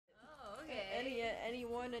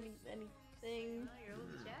anyone, anything. Oh, your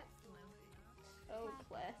old chat. Oh,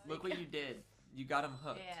 classic. Look what you did. You got him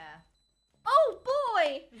hooked. Yeah. Oh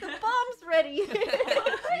boy! The bomb's ready! She's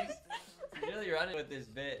really running with this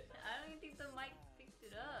bit. I don't even think the mic picked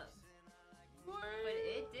it up. But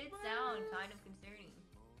it did sound kind of concerning.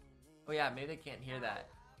 Oh yeah, maybe they can't hear that.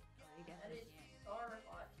 You guys That is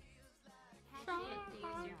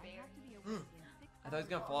I thought he was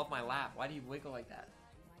gonna fall off my lap. Why do you wiggle like that?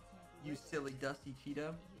 You silly dusty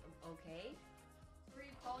Cheeto. Okay. What are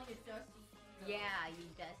you calling it, Dusty? Yeah, you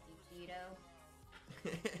dusty Cheeto.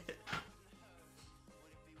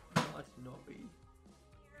 Not Nabi.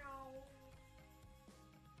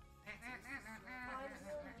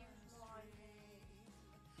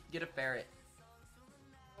 Get a ferret.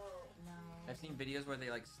 No. I've seen videos where they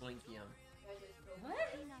like slinky them. What?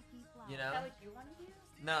 You Is know? that what you want to do?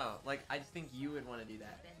 No, like I just think you would want to do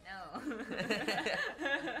that. Then no.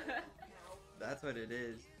 That's what it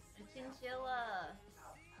is. A chinchilla.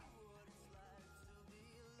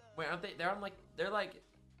 Wait, aren't they? They're like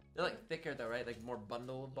thicker though, right? Like more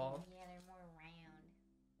bundle of balls. Yeah, they're more round.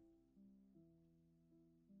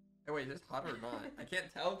 Oh wait, is this hot or not? I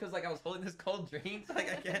can't tell because like I was holding this cold drink, so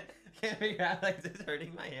like I can't figure out like is this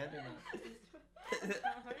hurting my hand or not. What's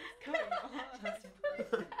going on?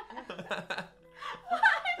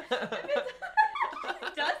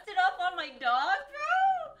 Dusted off on my dog, bro?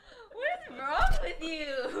 What is wrong with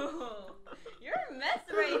you? You're a mess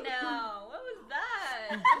right now. What was that?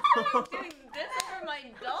 I'm doing this for my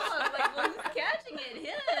dog. Like, well, who's catching it?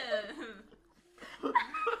 Him.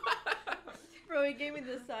 Bro, he gave me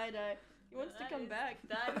the side eye. He wants to come back.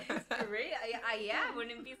 That is great. I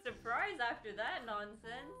wouldn't be surprised after that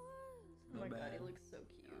nonsense. Oh my Not god, bad. he looks so Oh,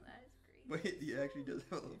 cute. that is great. Wait, he actually does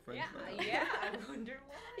have a little French mouth. Yeah, I wonder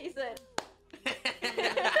why. He said, just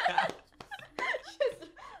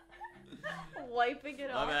wiping it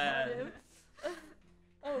My off bad. on him.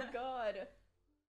 Oh god.